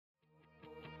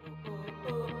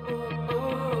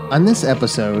On this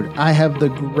episode, I have the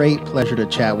great pleasure to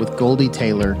chat with Goldie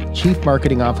Taylor, Chief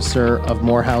Marketing Officer of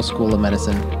Morehouse School of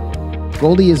Medicine.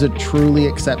 Goldie is a truly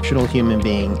exceptional human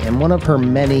being, and one of her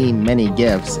many, many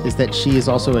gifts is that she is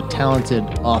also a talented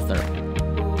author.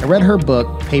 I read her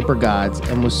book, Paper Gods,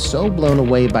 and was so blown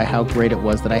away by how great it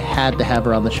was that I had to have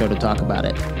her on the show to talk about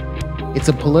it. It's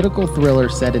a political thriller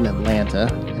set in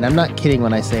Atlanta, and I'm not kidding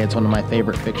when I say it's one of my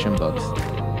favorite fiction books.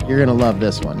 You're going to love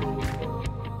this one.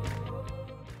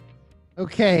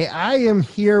 Okay, I am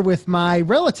here with my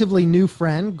relatively new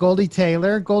friend, Goldie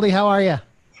Taylor. Goldie, how are you?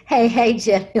 Hey,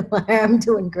 Jeff. I'm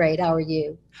doing great. How are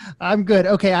you? I'm good.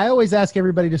 Okay, I always ask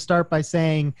everybody to start by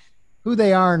saying who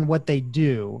they are and what they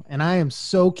do. And I am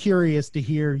so curious to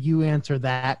hear you answer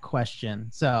that question.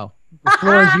 So the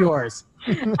floor is yours.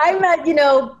 I'm not,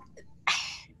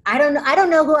 I don't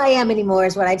know who I am anymore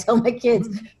is what I tell my kids.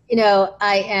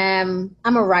 I'm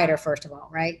a writer, first of all,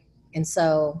 right? And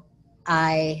so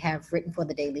I have written for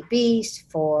the Daily Beast,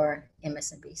 for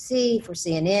MSNBC, for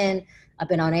CNN. I've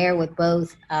been on air with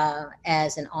both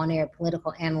as an on-air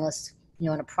political analyst, in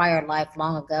a prior life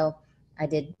long ago. I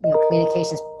did,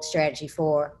 communications strategy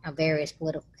for various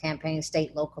political campaigns,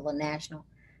 state, local, and national.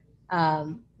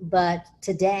 But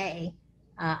today,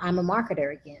 I'm a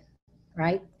marketer again,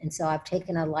 right? And so I've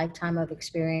taken a lifetime of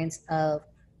experience of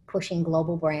pushing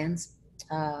global brands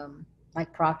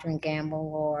like Procter &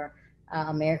 Gamble or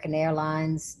American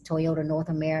Airlines, Toyota North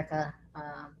America,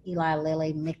 Eli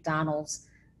Lilly, McDonald's.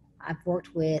 I've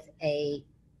worked with a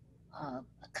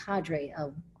cadre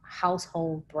of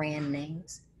household brand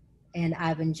names, and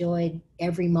I've enjoyed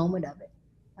every moment of it.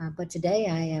 But today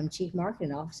I am Chief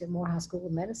Marketing Officer at Morehouse School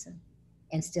of Medicine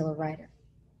and still a writer.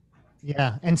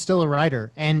 Yeah, and still a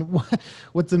writer. And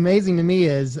what's amazing to me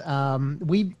is I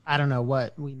don't know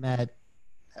what we met.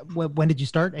 When did you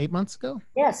start? 8 months ago?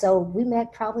 Yeah, so we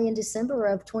met probably in December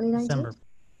of 2019. December.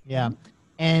 Yeah.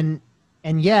 And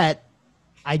yet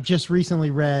I just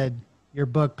recently read your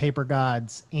book, Paper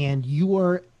Gods, and you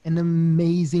are an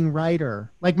amazing writer.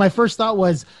 Like, my first thought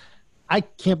was, I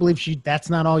can't believe that's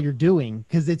not all you're doing,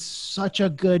 because it's such a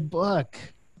good book.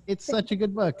 It's such a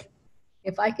good book.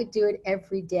 If I could do it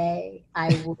every day,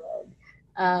 I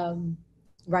would.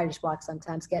 Writer's block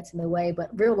sometimes gets in the way, but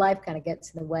real life kind of gets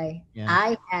in the way. Yeah.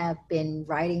 I have been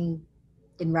writing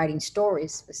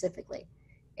stories specifically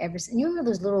ever since. You remember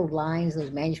those little lines,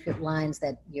 those manuscript lines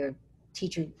that your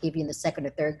teacher gave you in the second or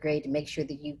third grade to make sure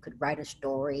that you could write a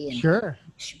story and sure.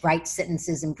 write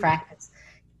sentences in practice?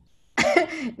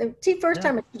 The first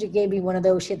time a teacher gave me one of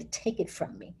those, she had to take it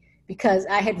from me because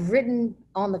I had written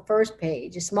on the first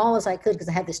page as small as I could because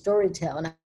I had the story to tell,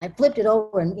 and I flipped it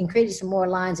over and created some more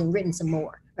lines and written some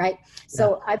more, right? Yeah.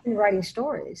 So I've been writing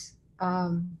stories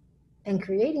and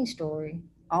creating story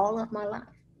all of my life.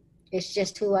 It's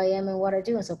just who I am and what I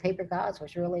do. And so Paper Gods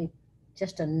was really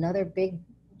just another big,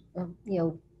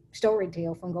 story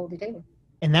tale from Goldie Taylor.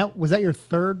 And was that your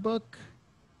third book?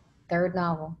 Third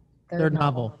novel. Third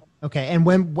novel. Okay.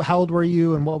 And how old were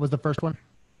you and what was the first one?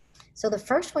 So the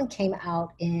first one came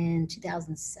out in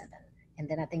 2007. And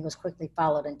then I think it was quickly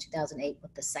followed in 2008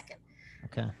 with the second.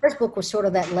 Okay. First book was sort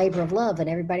of that labor of love, and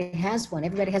everybody has one.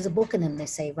 Everybody has a book in them, they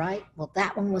say, right? Well,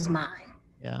 that one was mine.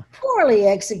 Yeah. Poorly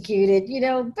executed,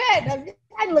 bad.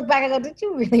 I look back and go, did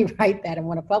you really write that and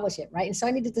want to publish it, right? And so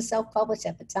I needed to self-publish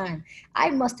at the time.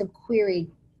 I must have queried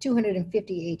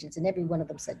 250 agents, and every one of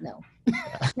them said no.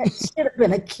 That should have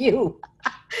been a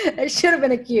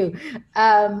queue.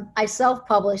 I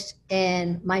self-published,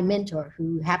 and my mentor,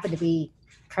 who happened to be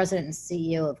president and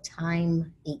CEO of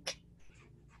Time Inc.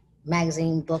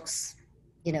 magazine, books,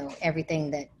 everything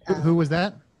that. Who was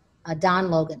that? Don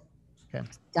Logan. Okay.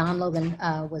 Don Logan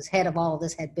was head of all of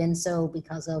this, had been so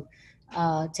because of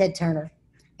Ted Turner.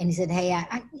 And he said, hey,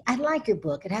 I like your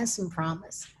book. It has some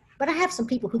promise, but I have some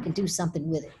people who can do something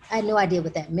with it. I had no idea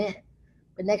what that meant.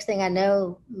 But next thing I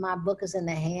know, my book is in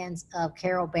the hands of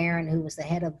Carol Barron, who was the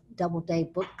head of Doubleday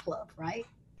Book Club, right?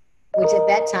 Which at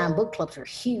that time, book clubs were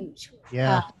huge.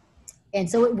 Yeah. And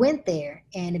so it went there,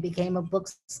 and it became a book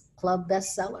club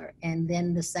bestseller. And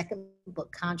then the second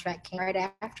book contract came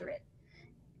right after it.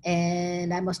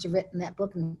 And I must have written that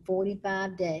book in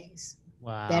 45 days.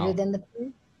 Wow. Better than the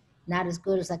three, not as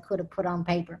good as I could have put on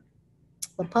paper.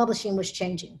 But publishing was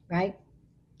changing, right?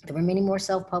 There were many more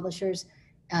self-publishers.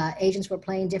 Agents were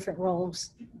playing different roles.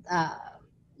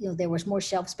 There was more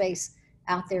shelf space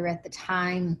out there at the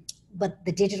time. But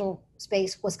the digital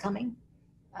space was coming.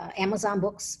 Amazon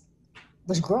Books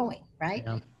was growing, right?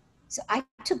 Yeah. So I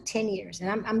took 10 years, and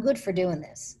I'm good for doing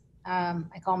this.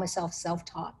 I call myself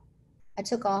self-taught. I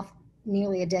took off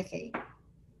nearly a decade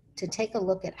to take a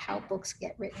look at how books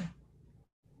get written.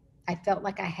 I felt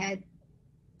like I had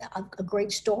a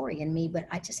great story in me, but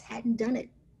I just hadn't done it,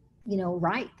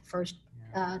 right first,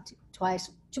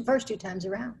 first two times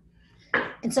around.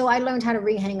 And so I learned how to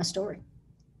rehang a story.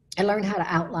 I learned how to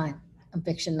outline a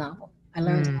fiction novel. I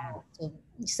learned how to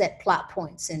set plot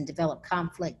points and develop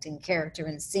conflict and character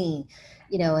and scene,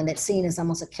 and that scene is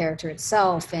almost a character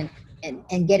itself,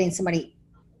 and getting somebody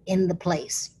in the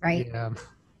place, right? Yeah.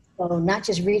 So not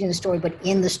just reading the story, but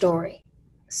in the story,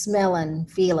 smelling,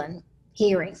 feeling,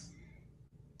 hearing.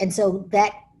 And so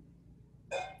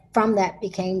from that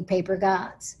became Paper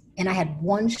Gods. And I had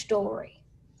one story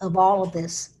of all of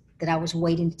this that I was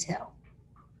waiting to tell.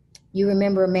 You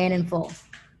remember A Man in Full?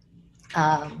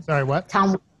 Sorry, what?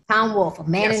 Tom Wolfe, A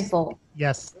Man in Full.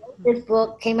 Yes. This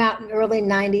book came out in the early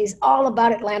 90s, all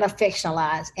about Atlanta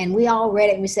fictionalized. And we all read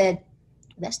it and we said,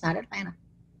 that's not Atlanta.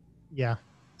 Yeah.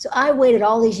 So I waited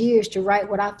all these years to write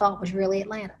what I thought was really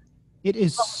Atlanta. It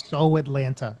is so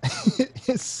Atlanta.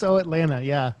 It's so Atlanta.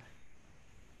 Yeah.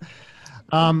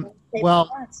 Well,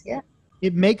 yeah.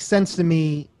 It makes sense to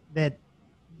me that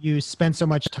you spent so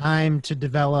much time to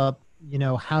develop,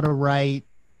 how to write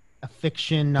a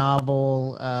fiction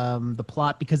novel, the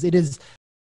plot, because it is,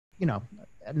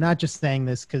 not just saying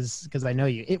this because I know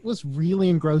you, it was really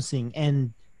engrossing,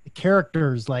 and the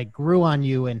characters like grew on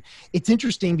you. And it's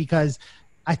interesting because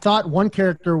I thought one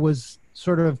character was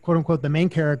sort of quote unquote the main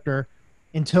character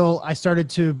until I started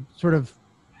to sort of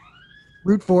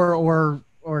root for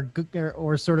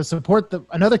or sort of support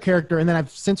another character. And then I've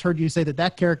since heard you say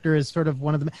that character is sort of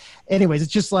one of them. Anyways,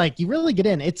 it's just like, you really get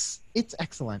in. It's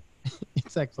excellent.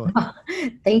 It's excellent.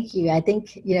 Thank you. I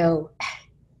think,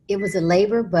 it was a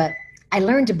labor, but I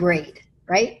learned to braid,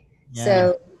 right? Yeah.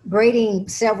 So braiding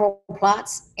several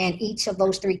plots, and each of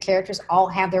those three characters all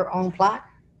have their own plot,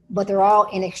 but they're all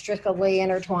inextricably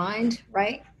intertwined,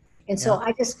 right? And so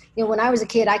I just, when I was a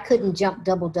kid, I couldn't jump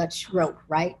double Dutch rope,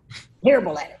 right?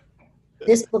 Terrible at it.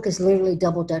 This book is literally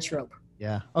double Dutch rope.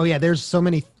 Yeah. Oh yeah. There's so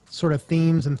many sort of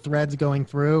themes and threads going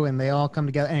through, and they all come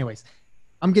together. Anyways,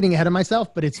 I'm getting ahead of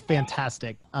myself, but it's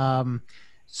fantastic.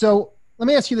 So let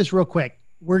me ask you this real quick.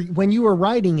 When you were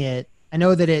writing it, I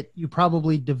know that you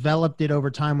probably developed it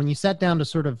over time. When you sat down to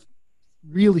sort of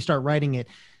really start writing it,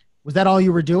 was that all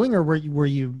you were doing, or were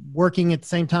you working at the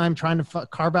same time, trying to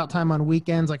carve out time on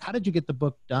weekends? Like, how did you get the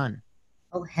book done?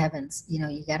 Oh heavens,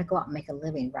 you got to go out and make a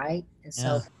living, right? And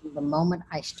so from the moment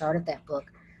I started that book,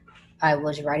 I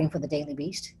was writing for the Daily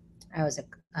Beast. I was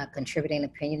a contributing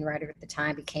opinion writer at the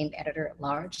time, became editor at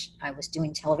large. I was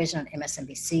doing television on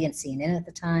MSNBC and CNN at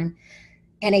the time,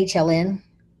 NHLN,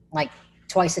 like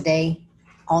twice a day,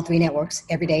 all three networks,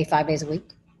 every day, 5 days a week,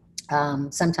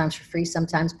 sometimes for free,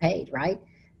 sometimes paid, right?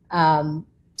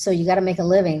 So you got to make a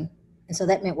living. And so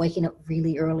that meant waking up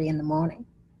really early in the morning.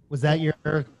 Was that your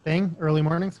thing, early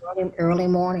mornings? Early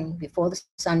morning, before the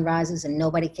sun rises, and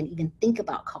nobody can even think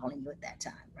about calling you at that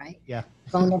time, right? Yeah.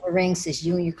 Phone number rings, says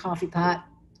you and your coffee pot,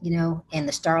 in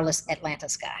the starless Atlanta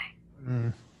sky.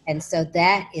 Mm. And so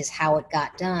that is how it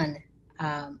got done.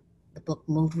 The book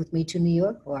moved with me to New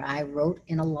York, where I wrote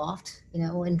in a loft,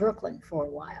 in Brooklyn for a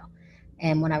while.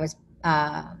 And when I was,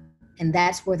 and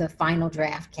that's where the final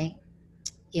draft came.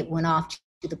 It went off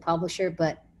to the publisher,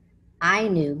 but I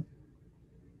knew,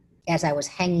 as I was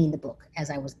hanging the book,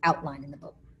 as I was outlining the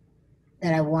book,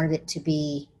 that I wanted it to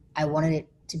be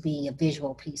a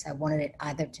visual piece. I wanted it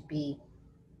either to be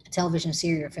a television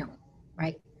series or film,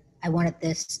 right? I wanted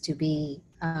this to be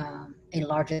a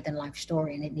larger than life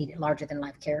story, and it needed larger than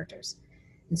life characters.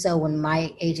 And so when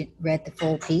my agent read the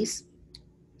full piece,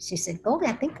 she said, Goldie,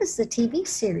 I think this is a TV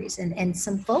series. And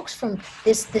some folks from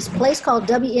this place called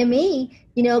WME,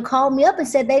 called me up and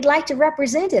said they'd like to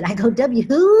represent it. I go, W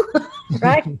who?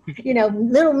 Right?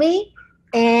 Little me.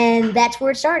 And that's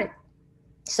where it started.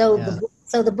 So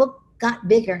the book got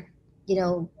bigger.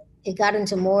 It got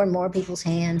into more and more people's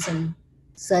hands. And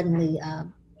suddenly,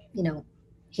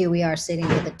 here we are sitting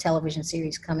with a television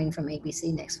series coming from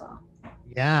ABC next fall.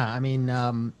 Yeah. I mean,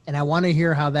 and I want to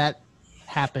hear how that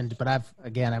happened, but I've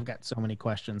got so many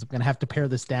questions. I'm going to have to pare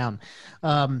this down.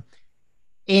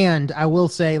 And I will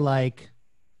say,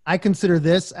 I consider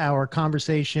this our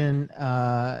conversation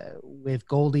with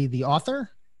Goldie, the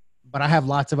author, but I have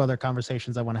lots of other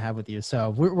conversations I want to have with you.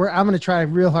 So I'm going to try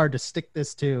real hard to stick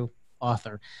this to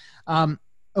author.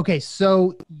 Okay.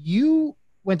 So you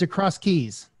went to Cross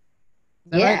Keys.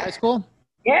 Is that right? High school?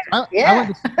 Yeah. I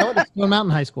went to Stone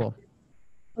Mountain High School.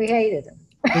 We hated them.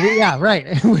 Yeah,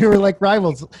 right. We were like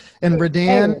rivals. And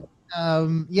Redan, I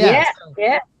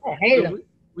hated them.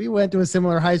 We went to a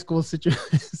similar high school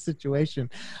situation.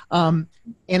 And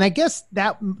I guess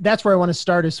that's where I want to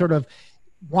start, is sort of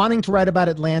wanting to write about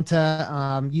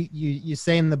Atlanta. You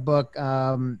say in the book,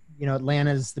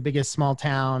 Atlanta's the biggest small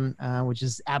town, which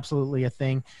is absolutely a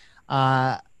thing.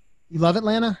 You love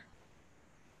Atlanta?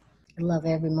 I love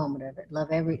every moment of it.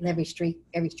 Love every street,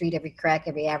 every crack,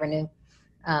 every avenue.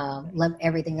 Love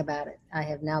everything about it. I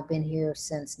have now been here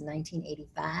since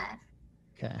 1985.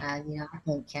 Okay. I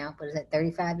can't count, but is that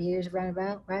 35 years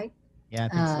roundabout, right? Yeah, I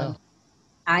think so.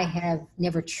 I have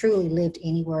never truly lived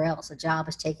anywhere else. A job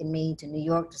has taken me to New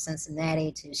York, to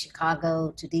Cincinnati, to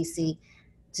Chicago, to DC,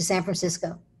 to San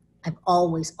Francisco. I've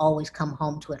always come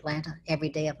home to Atlanta every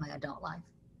day of my adult life.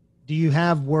 Do you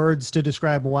have words to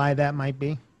describe why that might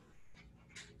be?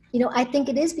 I think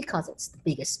it is because it's the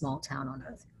biggest small town on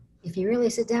earth. If you really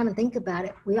sit down and think about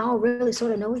it, we all really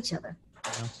sort of know each other.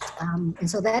 Yeah. And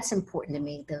so that's important to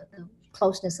me, the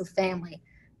closeness of family,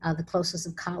 the closeness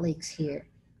of colleagues here.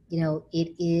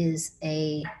 It is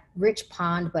a rich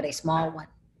pond, but a small one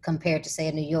compared to, say,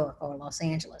 New York or Los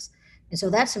Angeles. And so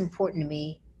that's important to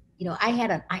me. I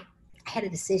had a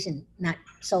decision not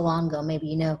so long ago,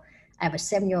 maybe, I have a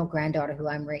 7-year-old granddaughter who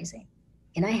I'm raising.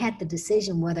 And I had the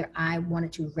decision whether I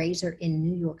wanted to raise her in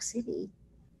New York City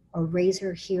or raise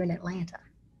her here in Atlanta.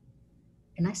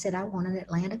 And I said, I want an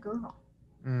Atlanta girl.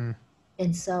 Mm.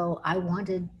 And so I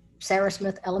wanted Sarah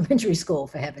Smith Elementary School,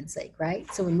 for heaven's sake,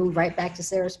 right? So we moved right back to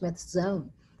Sarah Smith's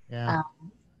zone. Yeah.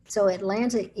 So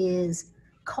Atlanta is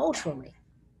culturally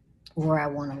where I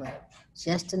want to live.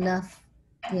 Just enough,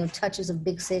 touches of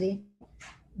big city,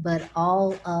 but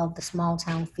all of the small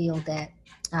town feel that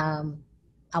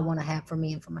I want to have for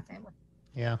me and for my family.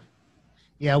 Yeah.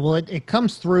 Yeah. Well, it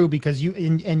comes through because your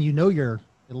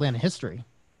Atlanta history.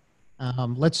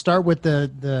 Let's start with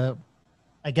the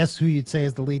I guess who you'd say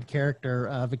is the lead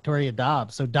character, Victoria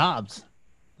Dobbs. So Dobbs.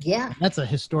 Yeah. That's a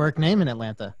historic name in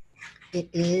Atlanta. It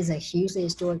is a hugely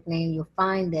historic name. You'll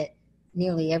find that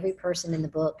nearly every person in the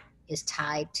book is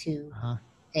tied to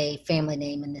a family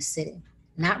name in this city.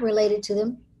 Not related to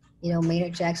them.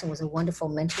 Maynard Jackson was a wonderful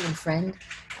mentor and friend.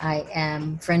 I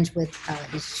am friends with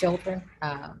his children,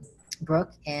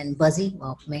 Brooke and Buzzy.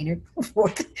 Well, Maynard, we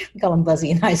call him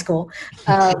Buzzy in high school.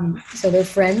 So they're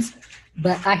friends.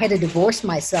 But I had to divorce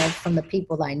myself from the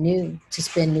people I knew to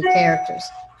spin new characters.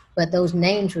 But those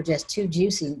names were just too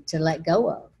juicy to let go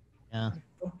of. Yeah.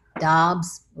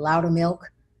 Dobbs, Loudermilk,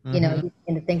 Mm-hmm. You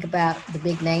begin to think about the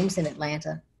big names in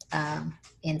Atlanta.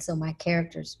 And so my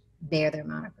characters bear their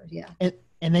monikers, yeah.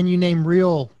 And then you name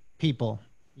real people.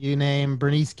 You name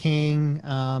Bernice King,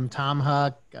 Tom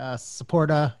Huck,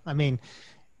 Saporta. I mean,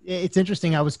 it's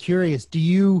interesting. I was curious. Do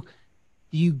you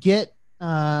get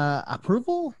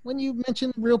approval when you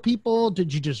mention real people?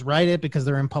 Did you just write it because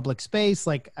they're in public space?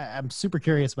 Like, I'm super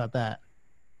curious about that.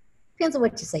 Depends on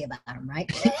what you say about them,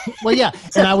 right? Well, yeah.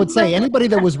 And I would say anybody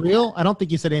that was real, I don't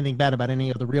think you said anything bad about any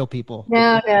of the real people.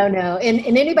 No.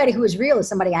 And anybody who is real is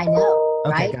somebody I know,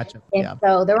 Okay, right? gotcha. And Yeah.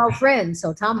 so they're all friends.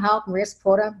 So Tom Houck, Maria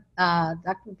Saporta,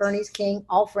 Dr. Bernice King,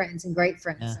 all friends and great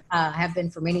friends, have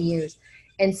been for many years.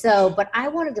 And so, but I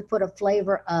wanted to put a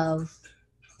flavor of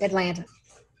Atlanta.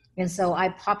 And so I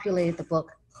populated the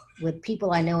book with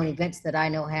people I know and events that I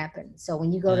know happen. So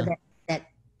when you go to that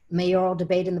mayoral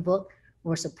debate in the book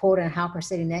where Saporta and Houck are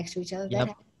sitting next to each other,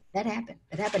 that happened.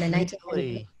 It happened in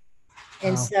 1998.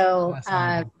 And so,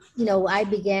 I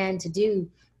began to do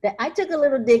that. I took a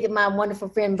little dig at my wonderful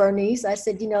friend Bernice. I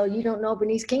said, you don't know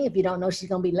Bernice King if you don't know she's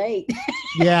going to be late.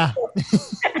 Yeah.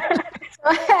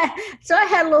 So I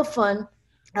had a little fun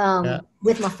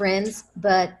with my friends,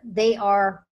 but they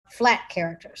are flat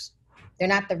characters. They're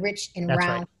not the rich and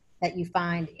round that you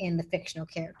find in the fictional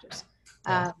characters.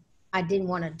 Yeah. I didn't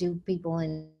want to do people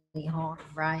any harm,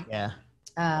 right? Yeah.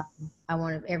 I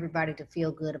wanted everybody to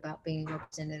feel good about being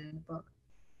represented in the book.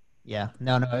 Yeah,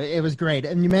 no, it was great.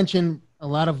 And you mentioned a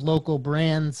lot of local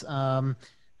brands. I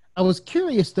was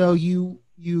curious though, the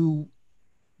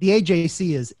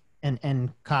AJC is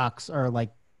and Cox are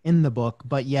like in the book,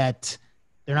 but yet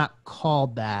they're not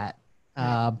called that.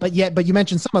 But you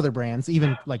mentioned some other brands,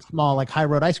 even like small, like High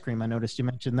Road Ice Cream. I noticed you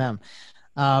mentioned them.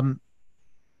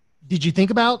 Did you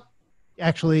think about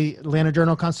actually Atlanta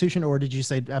Journal-Constitution, or did you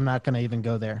say, I'm not going to even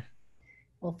go there?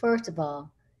 Well, first of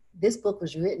all, this book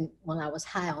was written when I was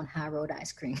high on High Road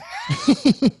Ice Cream.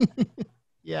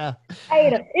 Yeah.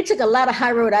 It took a lot of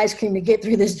High Road Ice Cream to get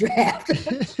through this draft.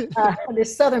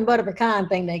 This Southern Butter Pecan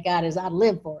thing they got is I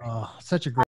live for it. Oh, such a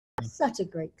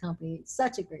great company,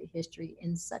 such a great history,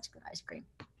 and such good ice cream.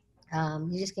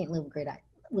 You just can't live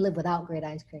without great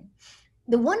ice cream.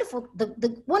 The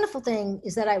wonderful thing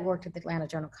is that I worked at the Atlanta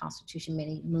Journal-Constitution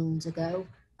many moons ago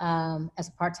as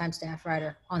a part-time staff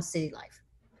writer on City Life.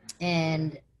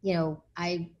 And,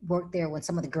 I worked there when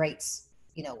some of the greats,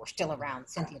 were still around.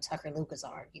 Cynthia Tucker, Lucas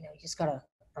Art, you just gotta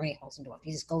Bernie Holzendorf.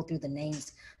 You just go through the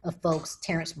names of folks.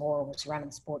 Terrence Moore was running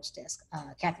the sports desk.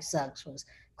 Kathy Suggs was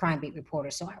crime beat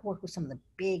reporter. So I worked with some of the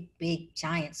big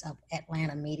giants of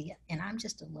Atlanta media. And I'm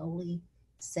just a lowly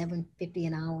 $7.50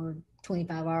 an hour,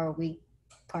 25-hour a week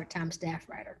part-time staff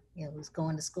writer, who's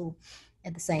going to school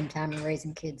at the same time and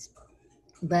raising kids.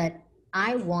 But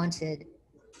I wanted,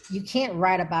 you can't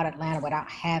write about Atlanta without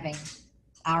having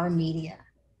our media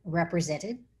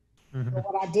represented. Mm-hmm. But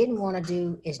what I didn't want to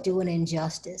do is do an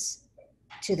injustice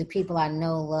to the people I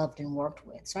know, loved, and worked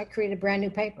with. So I created a brand new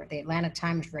paper, the Atlanta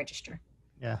Times Register.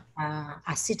 Yeah.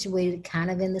 I situated it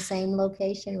kind of in the same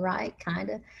location, right? Kind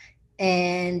of.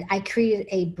 And I created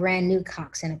a brand new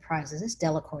Cox Enterprises. It's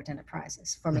Delacorte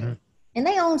Enterprises for me. And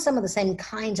they own some of the same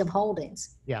kinds of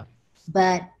holdings. Yeah.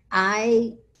 But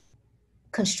I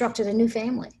constructed a new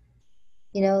family.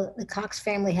 The Cox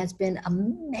family has been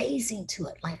amazing to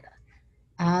Atlanta.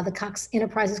 The Cox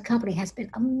Enterprises company has been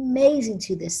amazing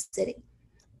to this city.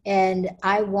 And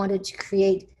I wanted to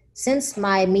create, since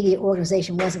my media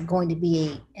organization was going to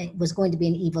be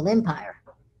an evil empire,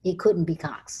 it couldn't be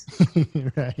Cox.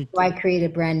 Right. So I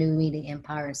created a brand new media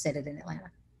empire and set it in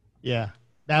Atlanta. Yeah.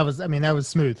 That was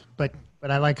smooth, but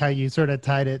I like how you sort of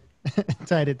tied it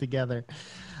together.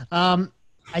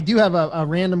 I do have a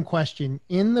random question.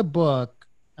 In the book,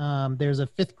 there's a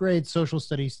 5th grade social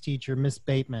studies teacher, Miss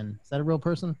Bateman. Is that a real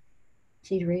person?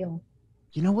 She's real.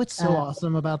 You know what's so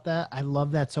awesome about that? I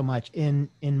love that so much. In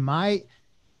my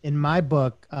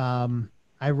book,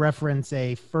 I reference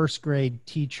a 1st grade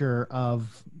teacher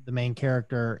of the main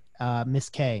character, Miss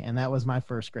K, and that was my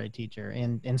 1st grade teacher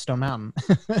in Stone Mountain.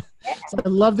 So I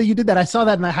love that you did that. I saw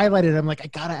that and I highlighted it. I'm like, I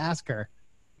gotta ask her.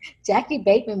 Jackie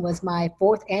Bateman was my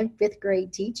 4th and 5th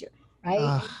grade teacher,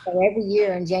 right? So every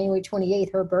year on January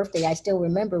 28th, her birthday, I still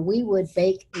remember, we would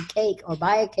bake a cake or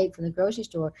buy a cake from the grocery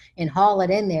store and haul it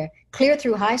in there, clear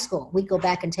through high school. We'd go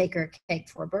back and take her a cake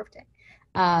for her birthday.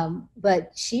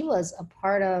 But she was a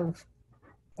part of,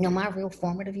 my real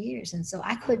formative years. And so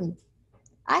I couldn't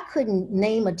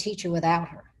name a teacher without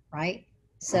her, right?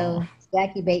 So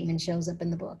Jackie Bateman shows up in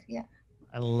the book. Yeah.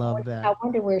 I love that. I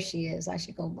wonder where she is. I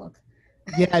should go look.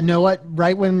 Yeah, you know what?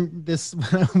 Right when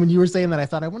you were saying that, I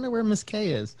thought, I wonder where Miss K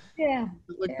is. Yeah.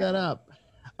 Look that up.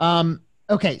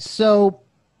 Okay, so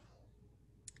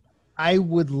I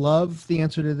would love the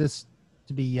answer to this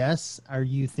to be yes. Are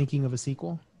you thinking of a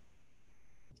sequel?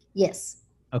 Yes.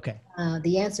 Okay.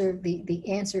 The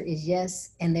answer is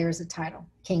yes, and there is a title,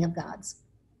 King of Gods.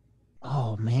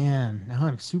 Oh man, now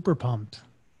I'm super pumped.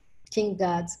 King of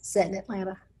Gods, set in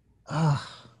Atlanta. Oh,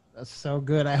 that's so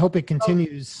good. I hope it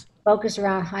continues. Focused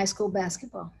around high school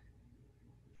basketball.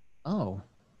 Oh.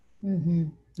 Mm-hmm.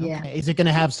 Yeah. Okay. Is it going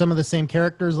to have some of the same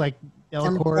characters like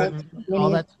Delacorte and all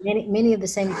that? Many of the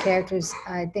same characters.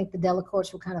 I think the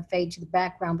Delacortes will kind of fade to the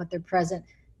background, but they're present.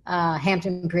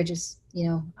 Hampton Bridges,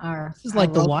 This is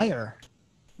like The Wire.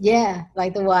 Yeah,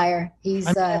 like The Wire.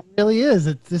 It really is.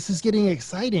 This is getting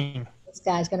exciting. This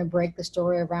guy's going to break the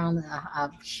story around a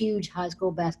huge high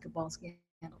school basketball scandal.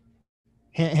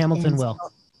 Hamilton will.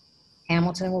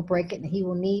 Hamilton will break it, and he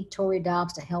will need Tory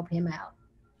Dobbs to help him out.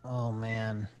 Oh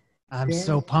man, I'm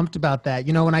so pumped about that.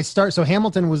 When I start, so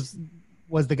Hamilton was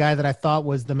the guy that I thought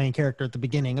was the main character at the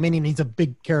beginning. I mean, he's a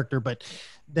big character, but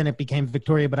then it became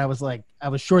Victoria. But I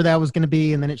was sure that was going to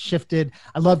be, and then it shifted.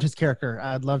 I loved his character.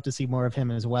 I'd love to see more of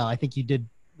him as well. I think you did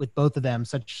with both of them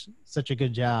such a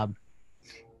good job.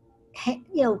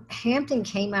 Hampton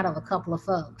came out of a couple of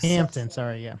folks. Hampton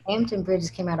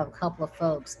Bridges came out of a couple of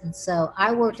folks. And so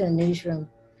I worked in a newsroom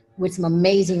with some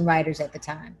amazing writers at the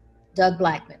time. Doug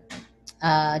Blackman,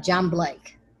 John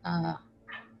Blake,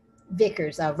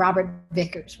 Vickers, Robert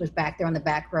Vickers was back there on the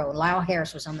back row. Lyle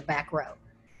Harris was on the back row.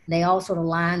 They all sort of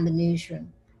lined the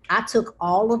newsroom. I took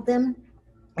all of them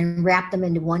and wrapped them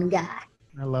into one guy.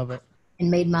 I love it. And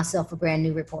made myself a brand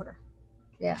new reporter.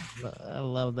 Yeah. I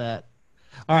love that.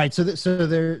 All right, so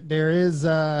there is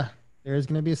going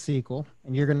to be a sequel,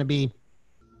 and you're going to be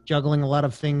juggling a lot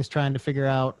of things, trying to figure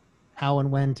out how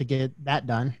and when to get that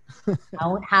done.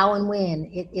 how and when.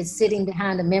 It's sitting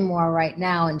behind a memoir right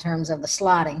now in terms of the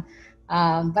slotting,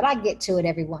 but I get to it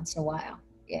every once in a while.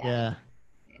 Yeah.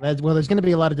 Well, there's going to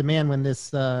be a lot of demand when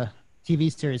this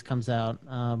TV series comes out.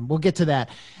 We'll get to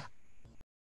that.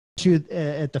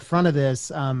 At the front of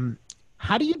this,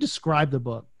 how do you describe the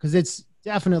book? Because it's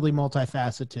definitely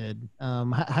multifaceted.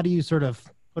 How do you sort of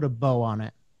put a bow on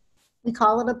it? We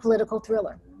call it a political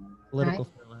thriller. Political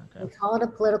thriller. Okay. We call it a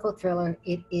political thriller.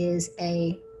 It is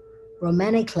a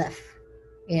romantic cliff,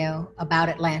 about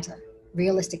Atlanta,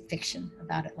 realistic fiction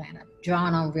about Atlanta,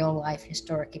 drawn on real life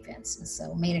historic events. And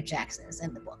so Maynard Jackson is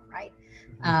in the book, right?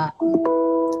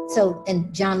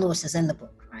 And John Lewis is in the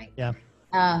book, right? Yeah.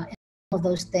 And all of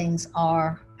those things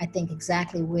are, I think,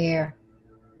 exactly where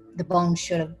the bones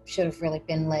should have really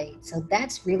been laid. So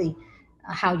that's really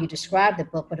how you describe the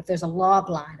book. But if there's a log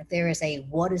line, if there is a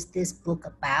what is this book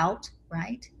about,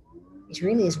 right? It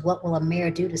really is what will a mayor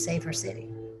do to save her city.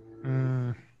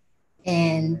 Mm.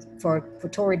 And for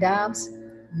Tory Dobbs,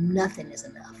 nothing is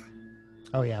enough.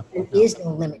 Oh yeah. There is no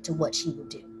limit to what she will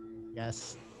do.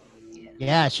 Yes.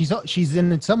 Yeah, she's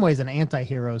in some ways an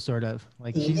anti-hero, sort of.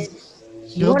 Like You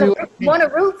she'll do. want to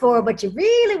root for her, but you're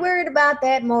really worried about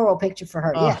that moral picture for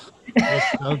her. Oh, it's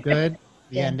so good.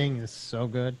 The ending is so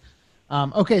good.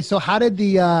 Okay, so how did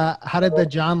the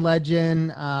John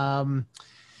Legend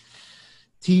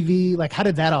TV, like, how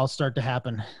did that all start to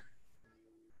happen?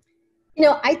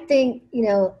 I think,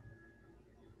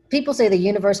 people say the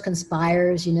universe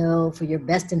conspires, for your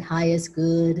best and highest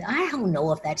good. I don't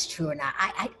know if that's true or not.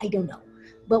 I don't know.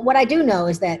 But what I do know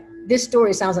is that this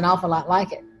story sounds an awful lot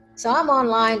like it. So I'm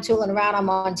online tooling around, I'm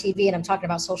on TV, and I'm talking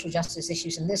about social justice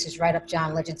issues, and this is right up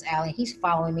John Legend's alley. He's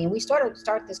following me, and we start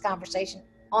this conversation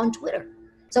on Twitter.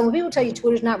 So when people tell you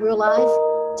Twitter's not real life,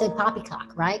 it's a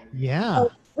poppycock, right? Yeah.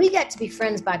 So we got to be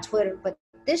friends by Twitter, but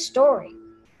this story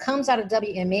comes out of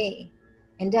WME,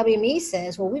 and WME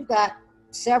says, well, we've got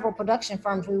several production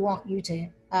firms we want you to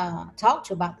talk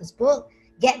to about this book.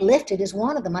 Get Lifted is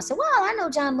one of them. I said, well, I know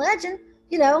John Legend,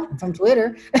 from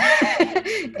Twitter.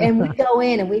 And we go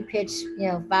in and we pitch,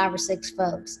 5 or 6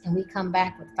 folks, and we come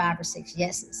back with 5 or 6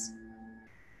 yeses.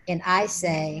 And I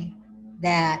say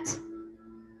that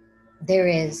there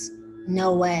is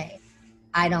no way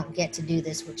I don't get to do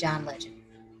this with John Legend.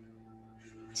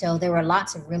 So there were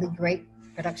lots of really great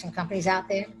production companies out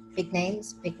there, big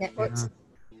names, big networks.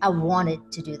 I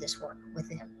wanted to do this work with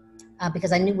him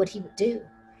because I knew what he would do.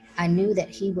 I knew that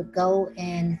he would go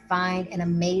and find an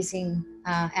amazing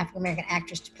African-American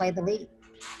actress to play the lead.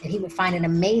 That he would find an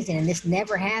amazing, and this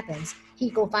never happens,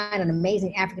 he'd go find an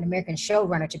amazing African-American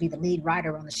showrunner to be the lead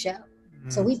writer on the show.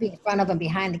 So we'd be in front of him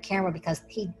behind the camera because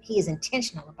he is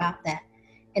intentional about that.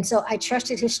 And so I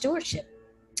trusted his stewardship.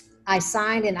 I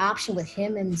signed an option with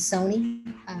him and Sony,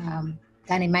 a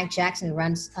guy named Mike Jackson who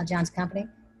runs John's company.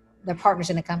 They're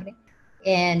partners in the company.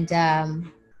 And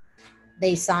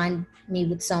they signed me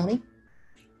with Sony,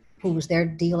 who was their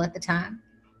deal at the time.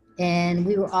 And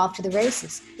we were off to the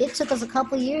races. It took us a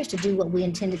couple of years to do what we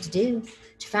intended to do,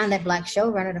 to find that black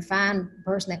showrunner, to find the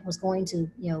person that was going to,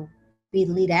 be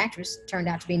the lead actress. Turned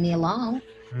out to be Nia Long.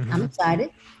 I'm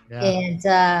excited. Yeah.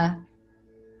 And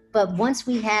but once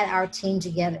we had our team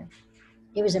together,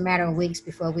 it was a matter of weeks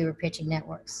before we were pitching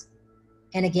networks.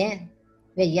 And again,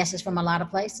 we had yeses from a lot of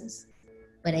places,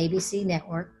 but ABC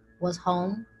Network was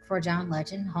home for John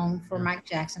Legend, home for Mike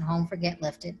Jackson, home for Get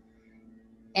Lifted.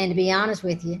 And to be honest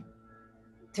with you,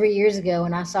 3 years ago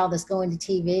when I saw this go into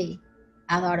TV,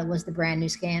 I thought it was the brand new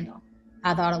Scandal.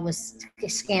 I thought it was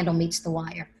Scandal meets The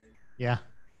Wire. Yeah.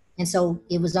 And so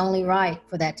it was only right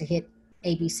for that to hit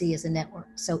ABC as a network.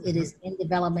 So it is in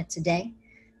development today.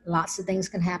 Lots of things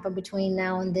can happen between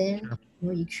now and then. Sure.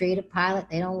 When you create a pilot,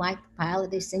 they don't like the pilot,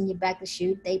 they send you back to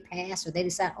shoot, they pass, or they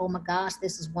decide, oh my gosh,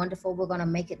 this is wonderful, we're gonna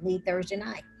make it lead Thursday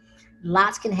night.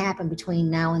 Lots can happen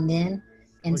between now and then.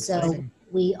 And so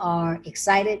we are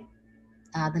excited.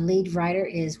 The lead writer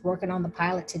is working on the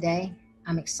pilot today.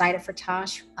 I'm excited for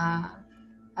Tosh.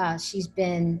 She's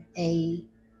been a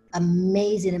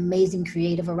amazing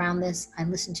creative around this. I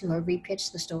listened to her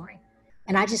repitch the story,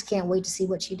 and I just can't wait to see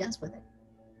what she does with it.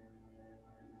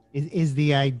 Is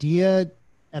the idea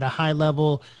at a high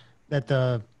level that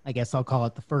I guess I'll call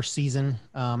it the first season,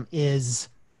 is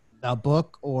a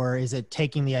book, or is it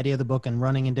taking the idea of the book and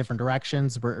running in different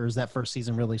directions, or is that first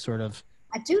season really sort of?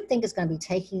 I do think it's going to be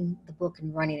taking the book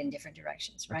and running in different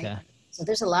directions, right? Okay. So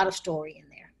there's a lot of story in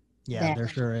there. Yeah, there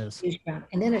sure is.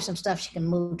 And then there's some stuff she can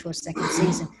move to a second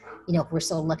season. We're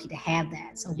so lucky to have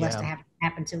that. So blessed to have it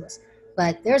happen to us.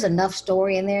 But there's enough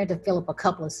story in there to fill up a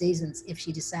couple of seasons if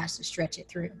she decides to stretch it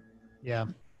through. Yeah.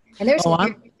 And there's some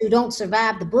people who don't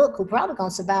survive the book who probably going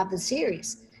to survive the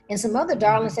series. And some other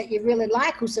darlings that you really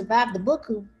like who survived the book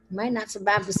who might not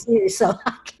survive the series. So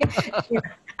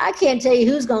I can't tell you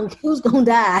who's going to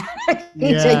die.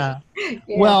 Yeah.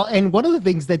 Well, and one of the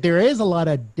things that there is a lot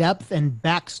of depth and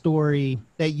backstory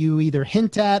that you either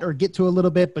hint at or get to a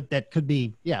little bit, but that could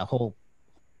be, whole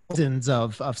seasons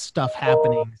of stuff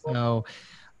happening. So,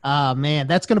 man,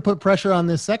 that's going to put pressure on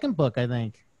this second book, I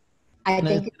think. I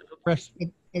think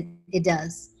it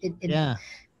does. The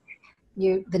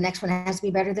next one has to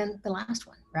be better than the last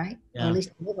one, right? Yeah. Or at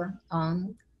least deliver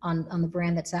on the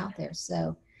brand that's out there.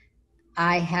 So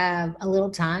I have a little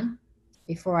time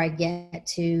before I get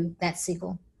to that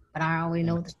sequel, but I already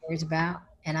know what the story's about,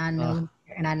 and I know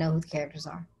and I know who the characters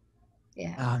are.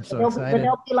 Yeah. Oh, I'm so But excited.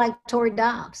 they'll be like Tory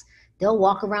Dobbs. They'll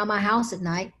walk around my house at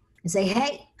night and say,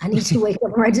 "Hey, I need you to wake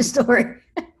up and write the story."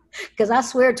 Because I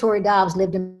swear Tory Dobbs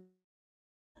lived in.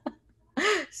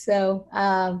 So,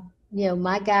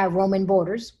 my guy, Roman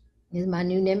Borders, is my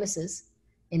new nemesis.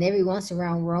 And every once in a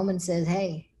while, Roman says,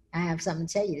 "Hey, I have something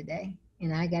to tell you today,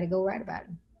 and I got to go write about it."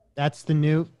 That's the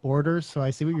new Borders. So I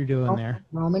see what you're doing there.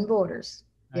 Roman Borders.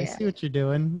 I Yeah. see what you're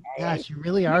doing. Gosh, you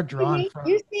really You are see drawn me? from.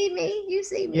 You see me? You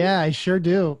see me? Yeah, I sure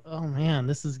do. Oh man,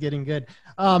 this is getting good.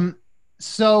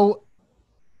 So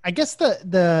I guess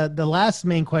the last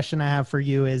main question I have for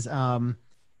you is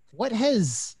what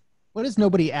has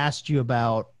nobody asked you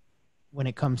about when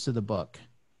it comes to the book,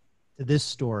 to this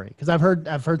story? Because I've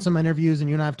heard some interviews and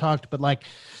you and I've talked, but like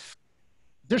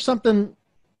there's something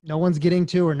no one's getting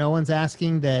to or no one's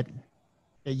asking that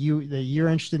you're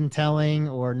interested in telling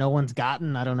or no one's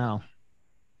gotten. I don't know.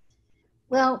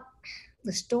 Well,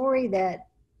 the story that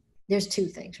there's two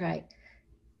things, right?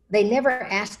 They never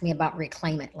asked me about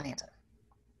Reclaim Atlanta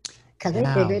because they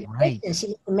figured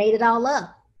she made it all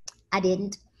up. I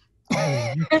didn't.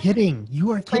 Oh, you're kidding.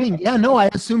 You are kidding. Yeah, no, I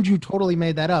assumed you totally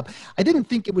made that up. I didn't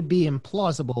think it would be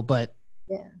implausible, but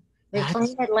yeah.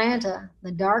 Reclaim Atlanta,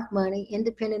 the dark money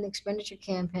independent expenditure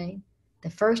campaign. The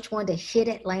first one to hit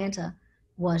Atlanta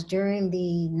was during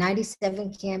the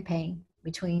 97 campaign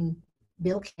between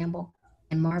Bill Campbell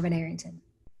and Marvin Arrington.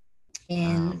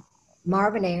 And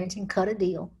Marvin Arrington cut a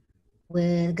deal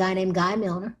with a guy named Guy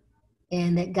Milner,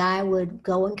 and that guy would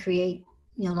go and create,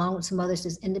 along with some others,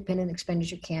 this independent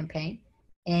expenditure campaign,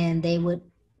 and they would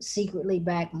secretly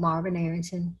back Marvin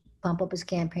Arrington, pump up his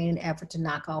campaign in an effort to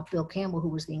knock off Bill Campbell, who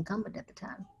was the incumbent at the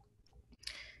time.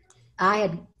 I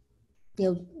had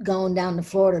gone down to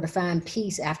Florida to find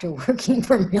peace after working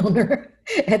for Milner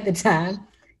at the time,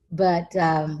 but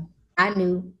I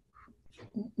knew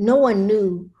no one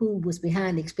knew who was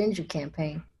behind the expenditure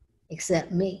campaign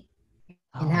except me.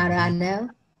 And how did I know?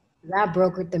 Because I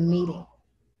brokered the meeting.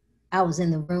 I was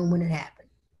in the room when it happened.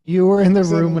 You were in the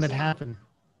room when it happened.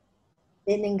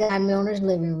 Sitting in Guy Milner's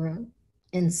living room.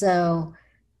 And so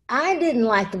I didn't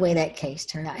like the way that case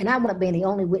turned out. And I wound up being the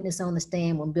only witness on the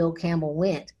stand when Bill Campbell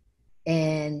went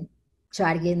and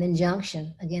tried to get an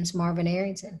injunction against Marvin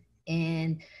Arrington.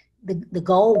 And the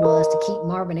goal was to keep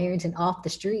Marvin Arrington off the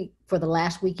street for the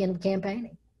last weekend of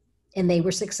campaigning. And they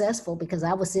were successful because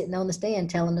I was sitting on the stand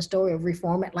telling the story of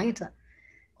Reform Atlanta.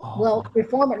 Well,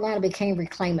 Reform Atlanta became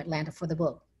Reclaim Atlanta for the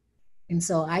book. And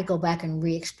so I go back and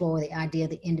re-explore the idea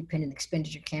of the independent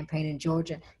expenditure campaign in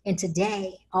Georgia. And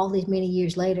today, all these many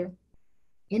years later,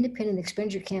 independent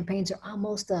expenditure campaigns are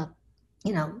almost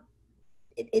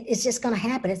it's just going to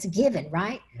happen. It's a given,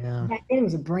 right? Yeah. Back then it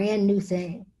was a brand new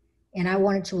thing. And I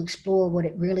wanted to explore what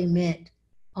it really meant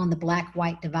on the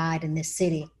black-white divide in this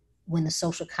city when the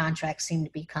social contract seemed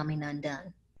to be coming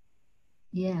undone.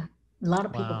 Yeah. A lot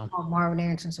of people called Marvin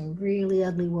Arrington some really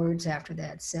ugly words after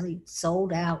that. So he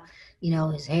sold out,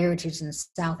 his heritage in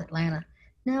South Atlanta.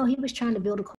 No, he was trying to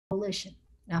build a coalition.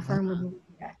 I firmly believe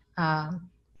that.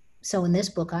 So in this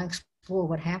book, I explore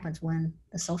what happens when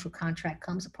the social contract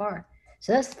comes apart.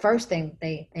 So that's the first thing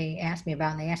they asked me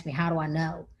about, and they asked me, how do I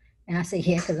know? And I say,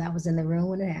 yeah, because I was in the room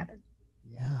when it happened.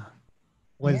 Yeah.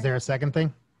 Was there a second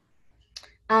thing?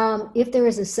 If there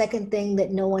is a second thing that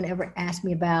no one ever asked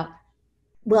me about,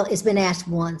 well, it's been asked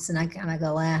once, and I kind of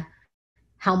go,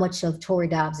 how much of Tory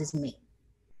Dobbs is me?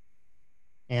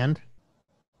 And?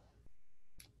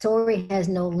 Tory has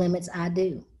no limits. I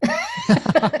do.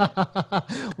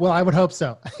 Well, I would hope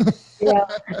so.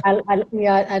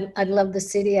 I love the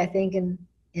city, I think, and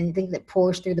I think that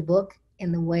pours through the book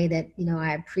in the way that,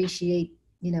 I appreciate,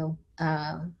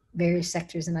 various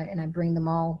sectors and I bring them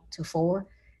all to fore.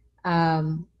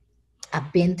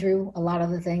 I've been through a lot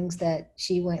of the things that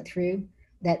she went through.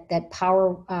 That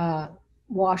power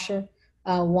washer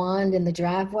wand in the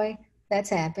driveway, that's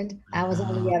happened. I was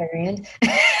on the other end.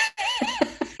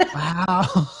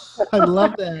 Wow. I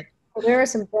love that. There are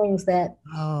some things that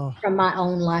from my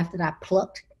own life that I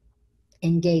plucked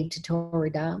and gave to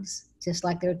Tory Dobbs, just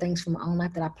like there are things from my own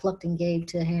life that I plucked and gave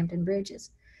to Hampton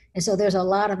Bridges. And so there's a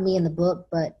lot of me in the book,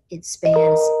 but it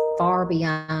spans far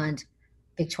beyond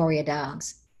Victoria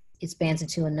Dobbs. It spans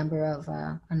into a number of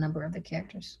the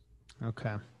characters.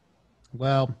 Okay.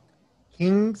 Well,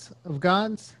 Kings of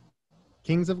Gods,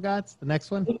 the next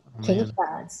one? King of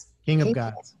Gods. King of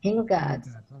Gods.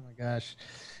 Oh my gosh.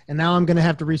 And now I'm going to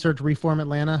have to research Reform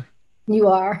Atlanta. You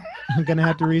are. I'm going to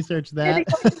have to research that.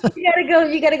 You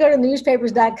got to go to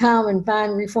newspapers.com and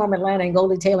find Reform Atlanta and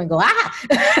Goldie Taylor and go,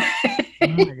 Oh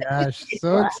my gosh.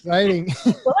 So exciting.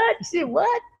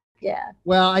 What? Yeah.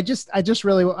 Well, I just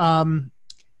really,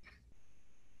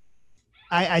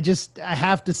 I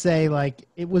have to say, like,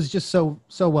 it was just so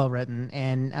well written.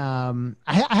 And I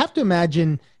have to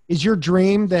imagine, is your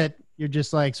dream that you're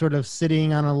just like sort of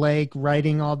sitting on a lake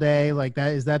writing all day like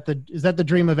that? Is that the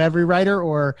dream of every writer,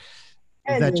 or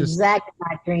is That that is just exactly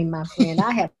my dream, my friend.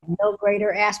 I have no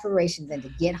greater aspiration than to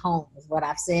get home, is what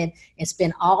I've said, and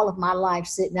spend all of my life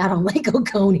sitting out on Lake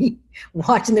Oconee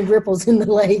watching the ripples in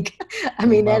the lake. I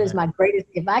mean, that love is it? my greatest.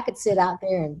 If I could sit out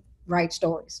there and write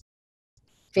stories,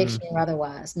 Mm, fiction or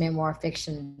otherwise, memoir,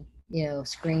 fiction,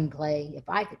 screenplay, if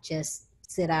I could just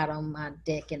sit out on my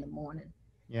deck in the morning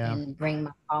yeah. and bring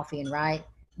my coffee and write,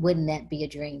 wouldn't that be a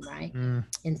dream, right? Mm,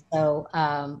 And so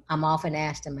I'm often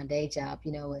asked in my day job,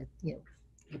 if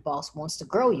your boss wants to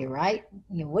grow you, right?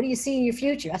 What do you see in your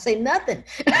future? I say nothing.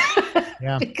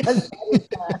 yeah. Because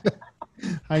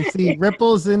I see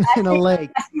ripples in a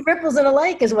lake. I see ripples in a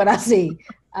lake is what I see.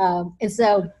 And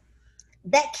so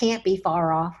that can't be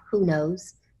far off. Who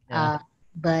knows? Yeah.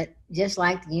 But just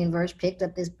like the universe picked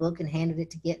up this book and handed it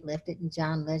to Get Lifted and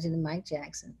John Legend and Mike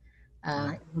Jackson,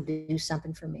 Yeah. it will do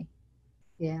something for me.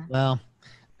 Yeah. Well,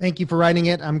 thank you for writing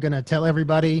it. I'm going to tell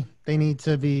everybody they need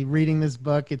to be reading this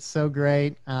book. It's so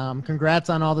great. Congrats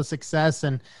on all the success,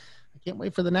 and I can't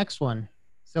wait for the next one.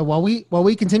 So while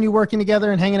we continue working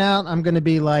together and hanging out, I'm going to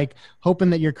be like hoping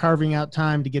that you're carving out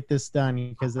time to get this done,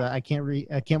 because I can't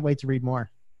wait to read more.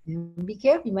 Be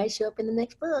careful. You might show up in the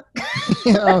next book.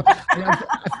 You know,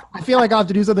 I feel like I'll have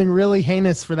to do something really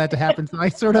heinous for that to happen. So I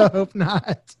sort of hope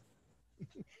not.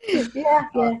 Yeah.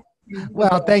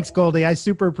 Well, thanks, Goldie. I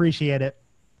super appreciate it.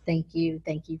 Thank you.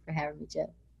 Thank you for having me,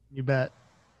 Joe. You bet.